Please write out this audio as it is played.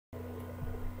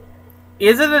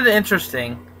isn't it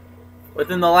interesting?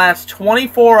 Within the last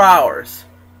 24 hours,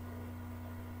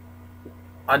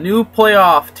 a new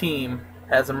playoff team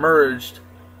has emerged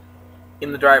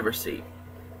in the driver's seat.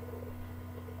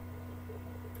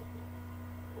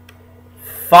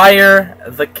 Fire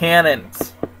the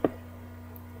cannons.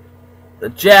 The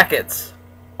Jackets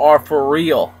are for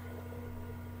real.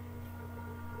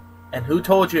 And who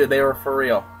told you they were for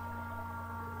real?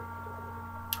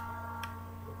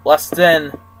 Less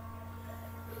than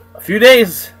a few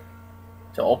days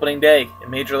to opening day in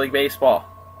Major League Baseball.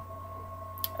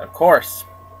 And of course,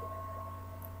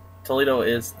 Toledo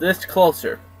is this close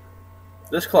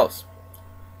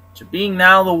to being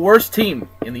now the worst team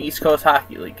in the East Coast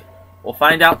Hockey League. We'll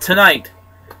find out tonight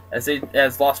as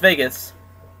Las Vegas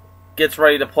gets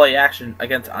ready to play action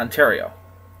against Ontario.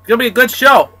 It's going to be a good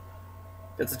show,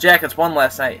 because the Jackets won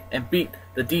last night and beat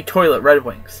the DETOILET Red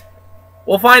Wings.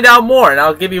 We'll find out more, and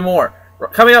I'll give you more.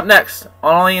 Coming up next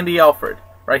on All Andy Alfred,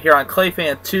 right here on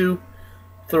Clayfan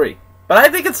 2-3. But I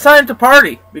think it's time to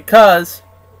party, because,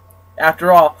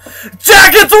 after all,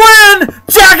 Jackets win!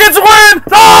 Jackets win!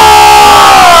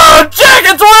 Oh!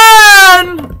 Jackets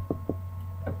win!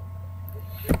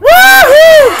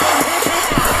 Woohoo!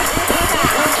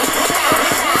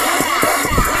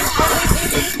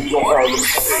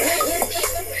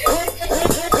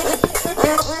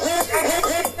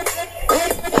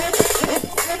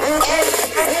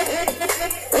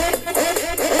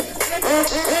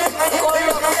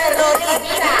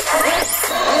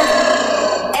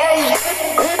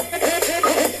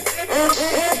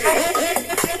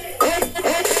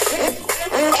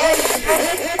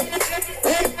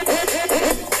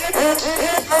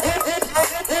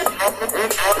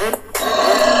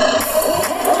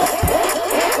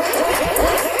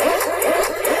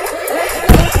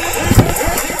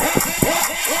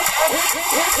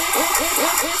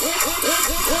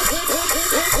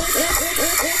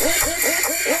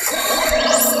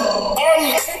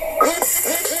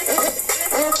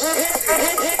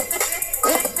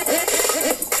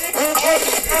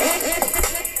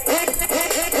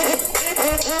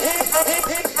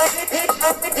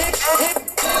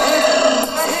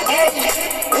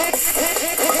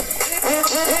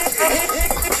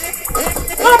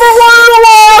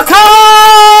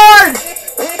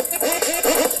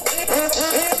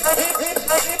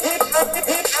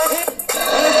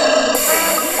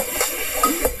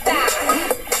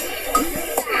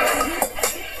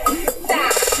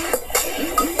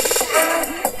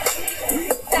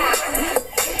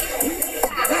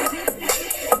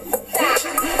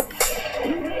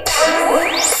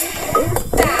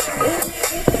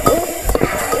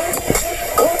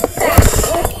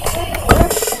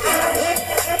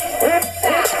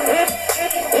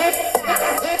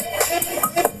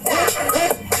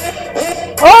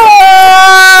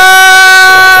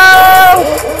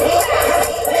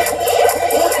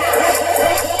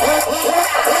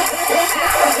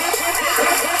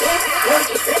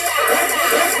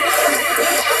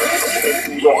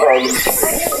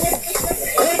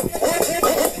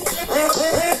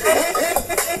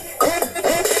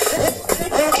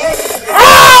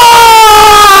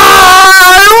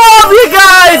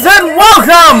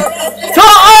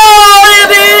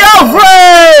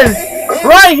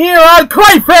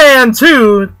 Fan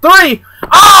 2-3.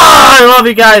 I love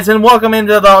you guys, and welcome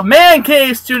into the Man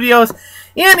Cave Studios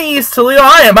in East Toledo.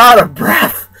 I am out of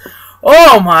breath.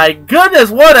 Oh my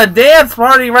goodness, what a dance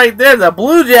party right there. The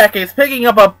Blue Jackets picking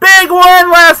up a big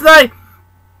win last night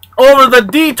over the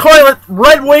DETOILET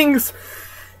Red Wings.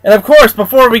 And of course,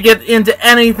 before we get into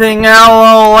anything,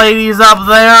 hello ladies up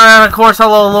there, and of course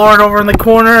hello Lord over in the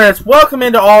corner. It's welcome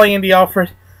into All Andy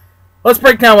Alfred. Let's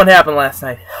break down what happened last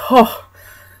night. Oh,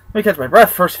 let me catch my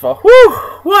breath first of all. Whew!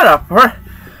 What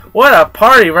a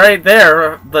party right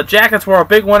there. The Jackets were a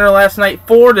big winner last night,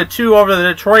 4-2 over the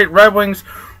Detroit Red Wings.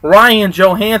 Ryan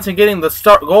Johansson getting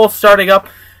the goal starting up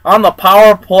on the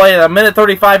power play at a minute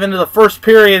 35 into the first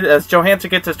period as Johansson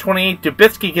gets his 28.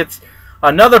 Dubitsky gets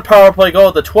another power play goal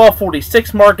at the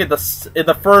 12:46 mark in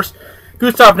the first.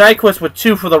 Gustav Nyquist with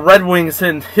 2 for the Red Wings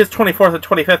in his 24th and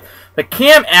 25th. But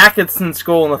Cam Atkinson's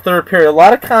goal in the third period. A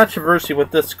lot of controversy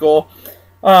with this goal.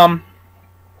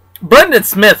 Brendan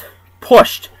Smith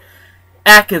pushed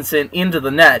Atkinson into the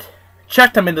net,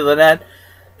 checked him into the net.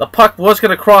 The puck was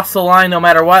going to cross the line no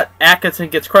matter what. Atkinson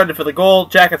gets credit for the goal.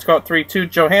 Jackets go up 3-2.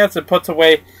 Johansson puts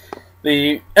away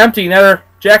the empty netter.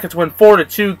 Jackets win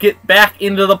 4-2, get back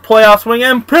into the playoff swing,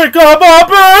 and pick up a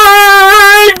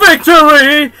big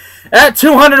victory at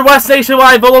 200 West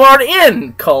Nationwide Boulevard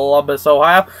in Columbus,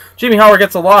 Ohio. Jimmy Howard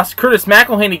gets a loss. Curtis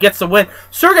McElhaney gets the win.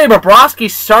 Sergei Bobrovsky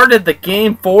started the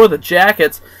game for the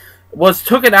Jackets.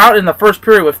 took it out in the first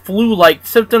period with flu-like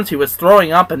symptoms. He was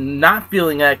throwing up and not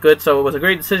feeling that good, so it was a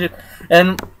great decision.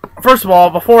 And first of all,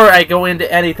 before I go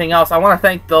into anything else, I want to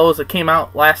thank those that came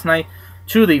out last night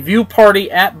to the view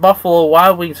party at Buffalo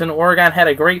Wild Wings in Oregon. Had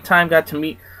a great time. Got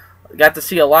to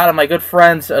see a lot of my good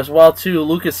friends as well too.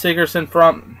 Lucas Sigerson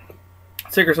from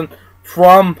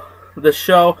the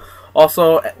show.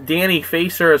 Also Danny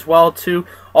Facer as well too.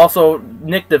 Also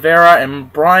Nick DeVera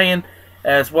and Brian,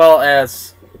 as well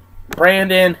as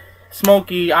Brandon,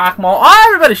 Smokey, Akmal.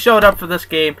 Everybody showed up for this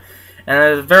game, and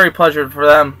it was very pleasure for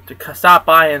them to stop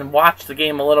by and watch the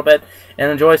game a little bit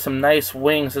and enjoy some nice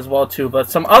wings as well too. But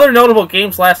some other notable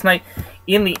games last night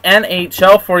in the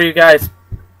NHL for you guys.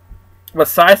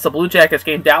 Besides the Blue Jackets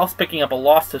game, Dallas picking up a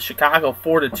loss to Chicago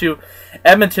 4-2.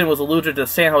 Edmonton was eluded to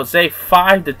San Jose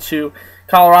 5-2.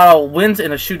 Colorado wins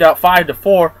in a shootout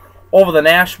 5-4 over the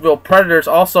Nashville Predators.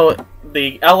 Also,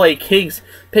 the LA Kings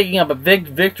picking up a big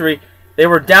victory. They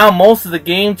were down most of the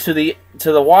game to the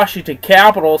Washington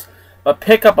Capitals, but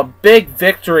pick up a big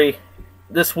victory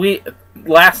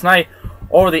last night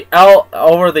over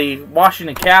the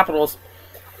Washington Capitals.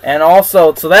 And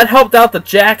also, so that helped out the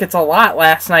Jackets a lot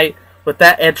last night with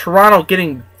that, and Toronto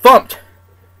getting thumped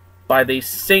by the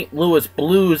St. Louis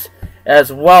Blues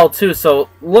as well too. So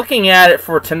looking at it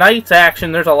for tonight's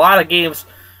action, there's a lot of games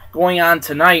going on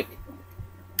tonight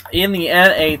in the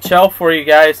NHL for you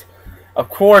guys. Of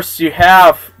course, you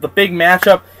have the big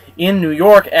matchup in New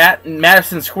York at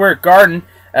Madison Square Garden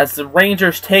as the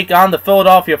Rangers take on the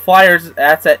Philadelphia Flyers.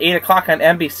 That's at 8 o'clock on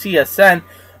NBCSN.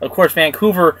 Of course,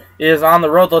 Vancouver is on the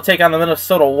road. They'll take on the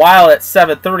Minnesota Wild at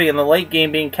 7:30, and the late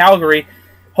game being Calgary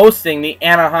hosting the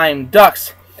Anaheim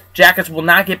Ducks. Jackets will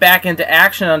not get back into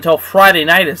action until Friday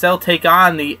night as they'll take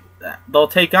on the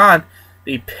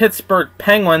Pittsburgh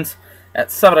Penguins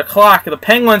at 7 o'clock. The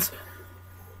Penguins,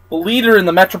 the leader in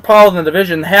the Metropolitan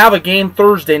Division, have a game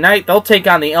Thursday night. They'll take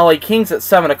on the LA Kings at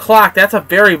 7 o'clock. That's a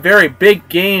very, very big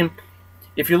game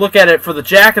if you look at it for the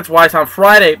Jackets-wise on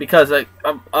Friday, because a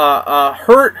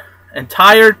hurt and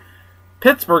tired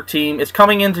Pittsburgh team is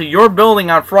coming into your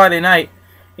building on Friday night.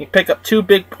 You pick up 2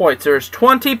 big points. There's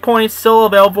 20 points still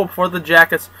available for the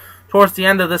Jackets towards the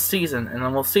end of this season, and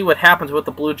then we'll see what happens with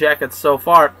the Blue Jackets so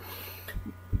far.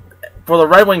 For the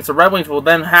Red Wings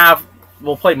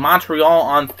will play Montreal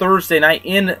on Thursday night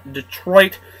in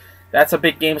Detroit. That's a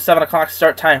big game, 7 o'clock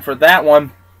start time for that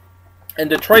one. And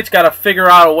Detroit's got to figure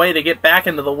out a way to get back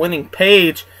into the winning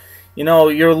page. You know,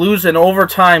 you're losing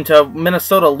overtime to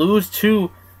Minnesota, lose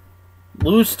to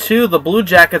the Blue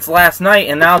Jackets last night,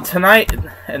 and now tonight,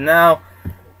 and now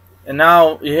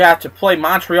you have to play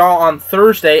Montreal on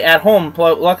Thursday at home.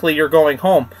 Luckily, you're going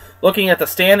home. Looking at the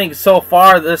standings so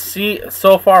far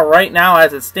right now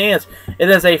as it stands, it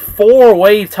is a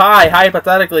 4-way tie,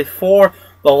 hypothetically, for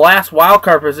the last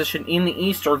wildcard position in the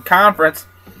Eastern Conference.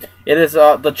 It is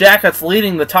the Jackets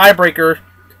leading the tiebreaker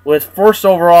with first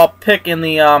overall pick in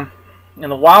the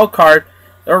wild card.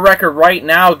 Their record right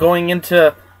now going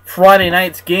into Friday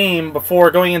night's game before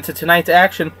going into tonight's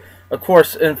action. Of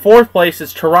course, in fourth place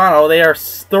is Toronto. They are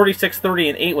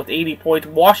 36-30-8 with 80 points.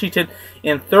 Washington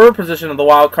in third position of the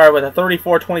wild card with a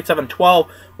 34-27-12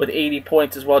 with 80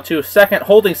 points as well too.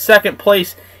 Holding second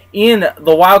place in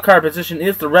the wild card position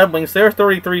is the Red Wings. They're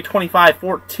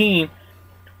 33-25-14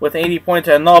 with 80 points,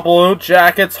 and the Blue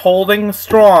Jackets holding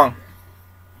strong.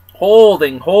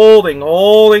 Holding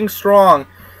strong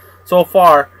so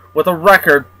far with a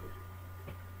record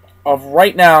of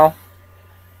right now,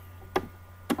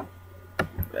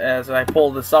 as I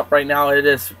pull this up right now, it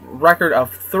is record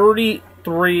of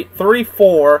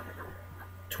 34,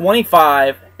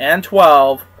 25, and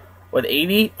 12 with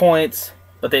 80 points,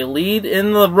 but they lead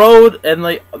in the road and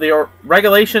the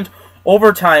regulations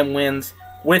overtime wins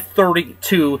with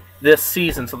 32 this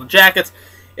season. So the Jackets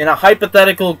in a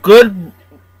hypothetical good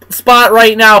spot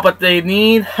right now, but they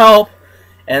need help.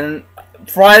 And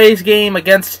Friday's game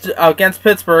against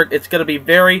Pittsburgh, it's going to be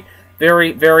very,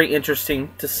 very, very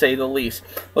interesting to say the least.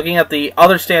 Looking at the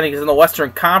other standings in the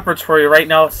Western Conference for you right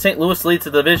now, St. Louis leads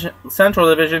the Central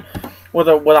Division with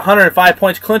 105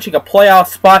 points, clinching a playoff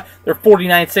spot. They're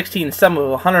 49-16-7 with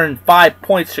 105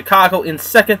 points. Chicago in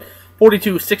second,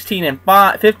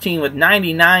 42-16-15 with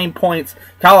 99 points.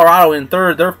 Colorado in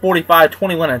third, they're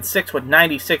 45-21-6 with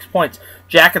 96 points.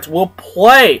 Jackets will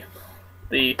play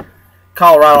the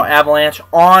Colorado Avalanche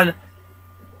on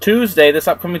Tuesday, this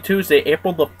upcoming Tuesday,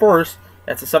 April the 1st.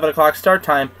 That's a 7 o'clock start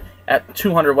time at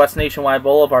 200 West Nationwide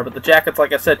Boulevard. But the Jackets,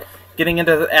 like I said, getting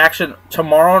into action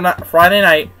Friday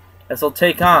night, as they'll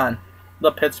take on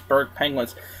the Pittsburgh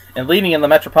Penguins. And leading in the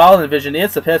Metropolitan Division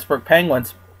is the Pittsburgh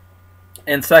Penguins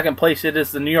In second place, it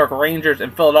is the New York Rangers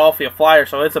and Philadelphia Flyers.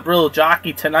 So it's a real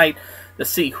jockey tonight to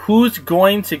see who's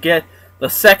going to get the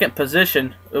second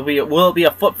position. Will it be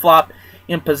a flip-flop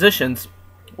in positions?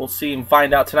 We'll see and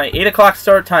find out tonight. 8 o'clock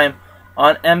start time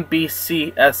on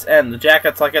NBCSN. The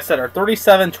Jackets, like I said, are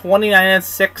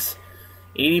 37-29-6,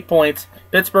 80 points.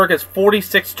 Pittsburgh is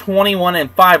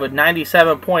 46-21-5 with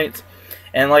 97 points.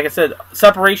 And like I said,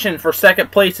 separation for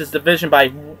second place is division by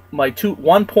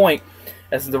 1 point,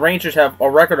 as the Rangers have a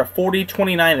record of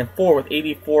 40-29-4 with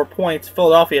 84 points.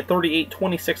 Philadelphia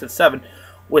 38-26-7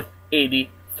 with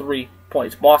 83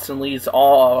 points. Boston leads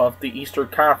all of the Eastern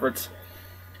Conference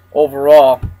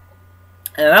overall.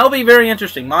 And that'll be very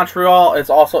interesting. Montreal is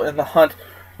also in the hunt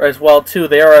as well, too.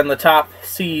 They are in the top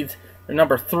seeds. They're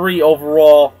number 3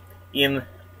 overall in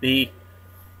the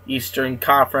Eastern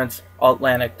Conference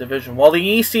Atlantic Division. Well,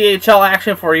 the ECHL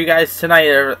action for you guys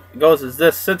tonight goes as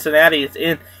this. Cincinnati is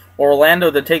in Orlando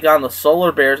to take on the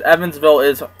Solar Bears. Evansville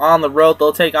is on the road.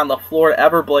 They'll take on the Florida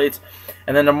Everblades.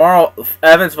 And then tomorrow,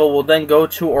 Evansville will then go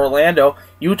to Orlando.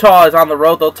 Utah is on the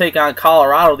road. They'll take on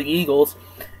Colorado, the Eagles,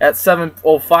 at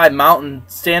 7:05 Mountain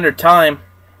Standard Time.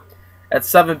 At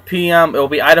 7 p.m., it will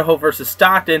be Idaho versus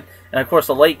Stockton. And, of course,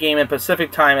 the late game in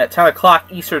Pacific Time at 10 o'clock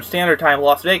Eastern Standard Time,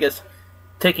 Las Vegas,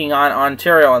 taking on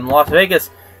Ontario. And Las Vegas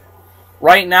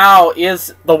right now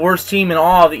is the worst team in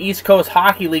all of the East Coast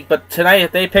Hockey League. But tonight,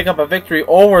 if they pick up a victory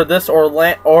over this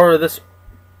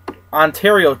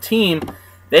Ontario team,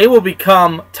 they will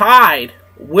become tied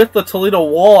with the Toledo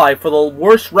Walleye for the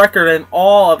worst record in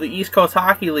all of the East Coast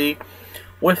Hockey League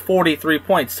with 43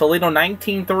 points. Toledo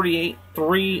 19-38,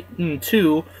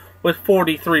 3-2 with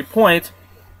 43 points.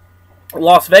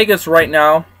 Las Vegas right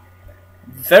now,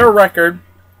 their record,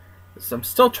 I'm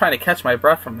still trying to catch my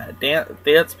breath from that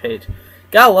dance page.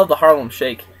 Gotta love the Harlem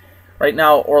Shake. Right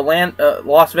now,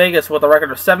 Las Vegas with a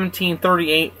record of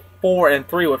 17-38,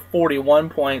 4-3 with 41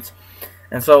 points.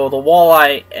 And so the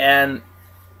Walleye and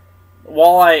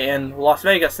Las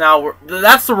Vegas now,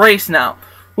 that's the race now.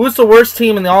 Who's the worst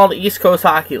team in all the East Coast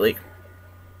Hockey League?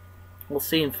 We'll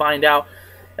see and find out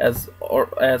as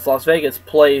Las Vegas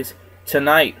plays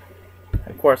tonight.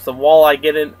 Of course, the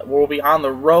Walleye will be on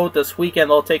the road this weekend.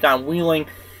 They'll take on Wheeling,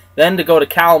 then to go to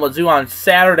Kalamazoo on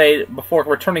Saturday before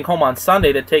returning home on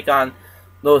Sunday to take on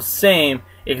those same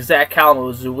exact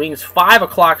Kalamazoo Wings. 5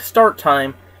 o'clock start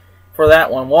time for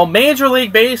that one. Well, Major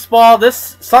League Baseball,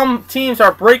 some teams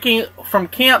are breaking from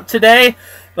camp today.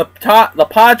 The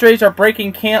Padres are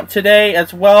breaking camp today,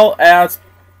 as well as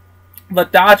the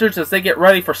Dodgers as they get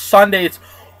ready for Sunday's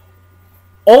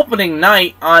opening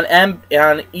night on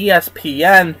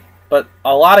ESPN. But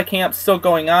a lot of camps still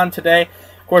going on today.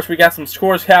 Of course, we got some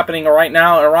scores happening right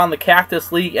now around the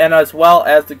Cactus League and as well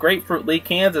as the Grapefruit League.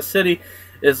 Kansas City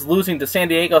is losing to San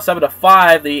Diego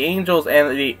 7-5. The Angels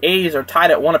and the A's are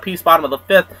tied at 1 apiece, bottom of the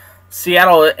 5th.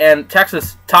 Seattle and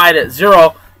Texas tied at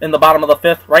 0 in the bottom of the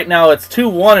 5th. Right now it's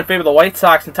 2-1 in favor of the White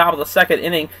Sox in top of the 2nd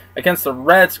inning against the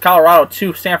Reds. Colorado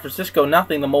 2, San Francisco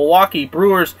nothing. The Milwaukee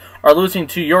Brewers are losing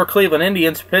to your Cleveland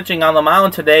Indians. Pitching on the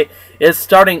mound today is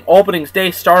starting openings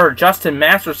day starter Justin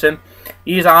Masterson.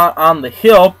 He's on the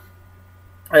hill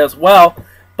as well,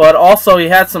 but also he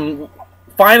had some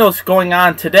finals going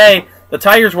on today. The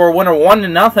Tigers were a winner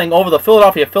 1-0 over the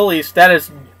Philadelphia Phillies. That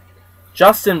is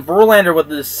Justin Verlander with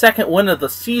his 2nd win of the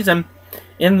season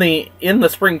in the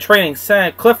spring training.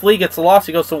 Cliff Lee gets the loss.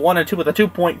 He goes to 1-2 with a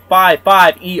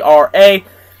 2.55 ERA.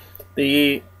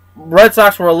 The Red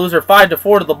Sox were a loser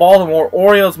 5-4 to the Baltimore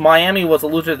Orioles. Miami was a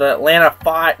loser to Atlanta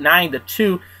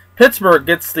 9-2. Pittsburgh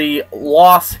gets the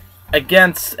loss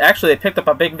against. Actually, they picked up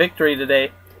a big victory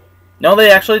today. No, they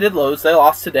actually did lose. They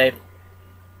lost today.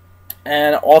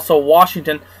 And also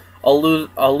Washington a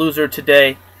loser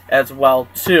today as well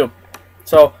too.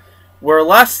 So we're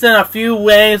less than a few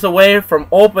ways away from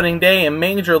opening day in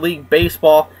Major League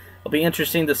Baseball. It'll be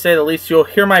interesting to say the least. You'll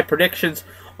hear my predictions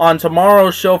on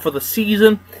tomorrow's show for the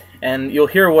season, and you'll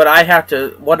hear what I have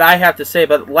to say.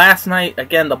 But last night,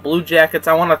 again, the Blue Jackets.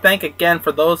 I want to thank again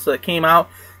for those that came out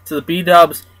to the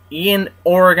B-Dubs in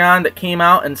Oregon that came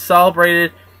out and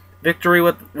celebrated victory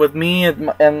with me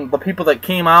and the people that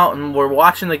came out and were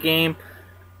watching the game.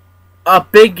 A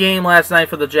big game last night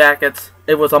for the Jackets.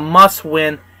 It was a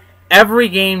must-win. Every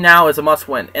game now is a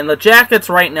must-win. And the Jackets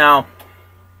right now,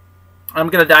 I'm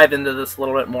going to dive into this a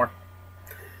little bit more.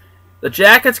 The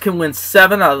Jackets can win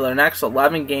 7 out of their next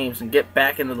 11 games and get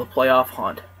back into the playoff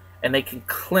hunt, and they can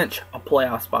clinch a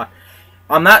playoff spot.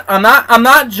 I'm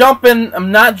not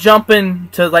jumping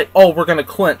to like, oh, we're going to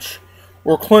clinch.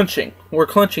 We're clinching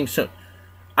soon.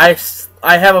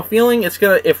 I have a feeling it's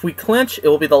gonna, if we clinch, it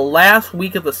will be the last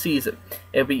week of the season.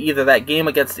 It'll be either that game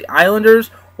against the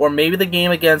Islanders or maybe the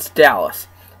game against Dallas.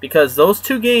 Because those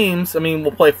two games, I mean,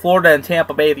 we'll play Florida and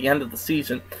Tampa Bay at the end of the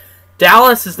season.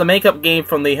 Dallas is the makeup game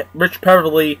from the Rich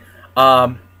Beverly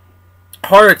heart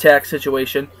attack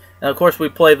situation. And, of course, we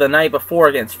play the night before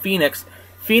against Phoenix.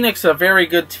 Phoenix is a very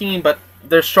good team, but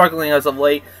they're struggling as of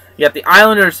late. You have the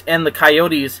Islanders and the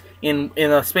Coyotes in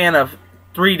a span of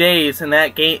 3 days in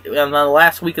that game in the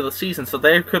last week of the season. So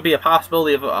there could be a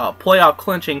possibility of playoff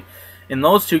clinching in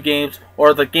those two games,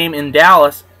 or the game in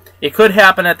Dallas. It could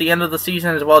happen at the end of the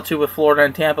season as well, too, with Florida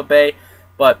and Tampa Bay.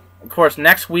 But, of course,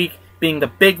 next week being the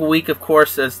big week, of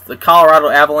course, as the Colorado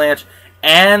Avalanche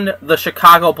and the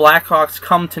Chicago Blackhawks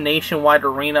come to Nationwide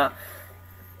Arena.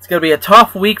 It's going to be a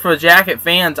tough week for the Jacket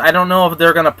fans. I don't know if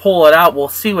they're going to pull it out. We'll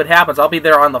see what happens. I'll be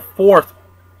there on the 4th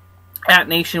at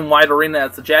Nationwide Arena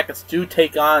as the Jackets do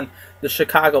take on the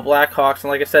Chicago Blackhawks.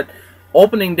 And like I said,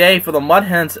 opening day for the Mud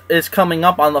Hens is coming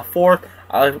up on the 4th.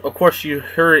 Of course, you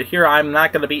heard it here. I'm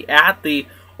not going to be at the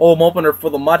home opener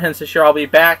for the Mud Hens this year. I'll be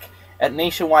back at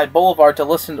Nationwide Boulevard to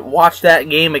watch that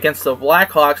game against the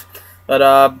Blackhawks. But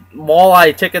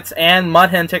Walleye tickets and Mud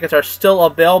Hen tickets are still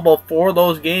available for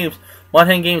those games. Mud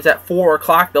Hen games at 4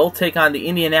 o'clock. They'll take on the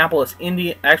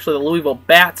the Louisville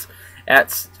Bats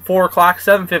at 4 o'clock.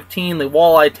 7:15, the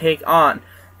Walleye take on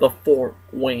the Fort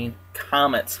Wayne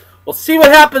Comets. We'll see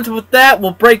what happens with that.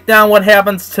 We'll break down what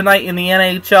happens tonight in the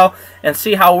NHL and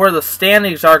see where the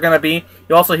standings are going to be.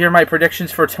 You'll also hear my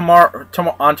predictions for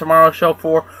on tomorrow's show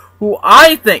for who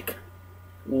I think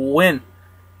will win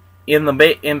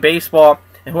in baseball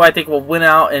and who I think will win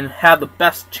out and have the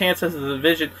best chances of the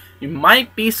division. You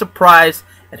might be surprised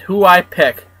at who I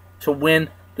pick to win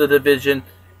the division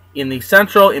in the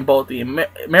Central, in both the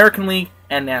American League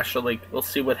and National League. We'll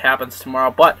see what happens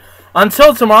tomorrow. But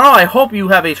until tomorrow, I hope you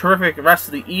have a terrific rest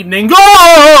of the evening.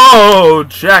 Go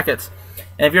Jackets!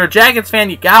 And if you're a Jackets fan,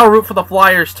 you gotta root for the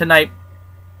Flyers tonight,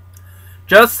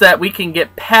 just that we can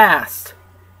get past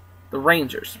the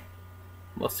Rangers.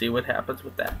 We'll see what happens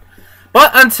with that.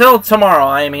 But until tomorrow,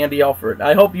 I am Andy Alfred.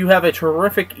 I hope you have a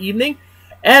terrific evening.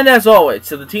 And as always,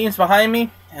 to the teams behind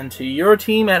me and to your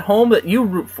team at home that you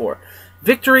root for,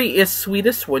 victory is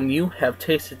sweetest when you have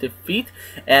tasted defeat.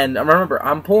 And remember,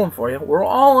 I'm pulling for you. We're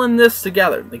all in this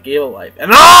together, the game of life.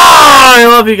 And I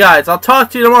love you guys. I'll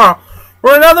talk to you tomorrow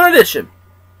for another edition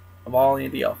of All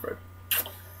Andy Alfred.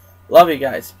 Love you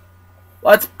guys.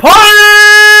 Let's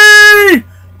party!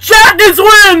 Jackets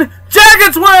win!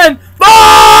 Jackets win!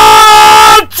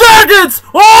 Oh, Jackets!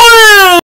 All in!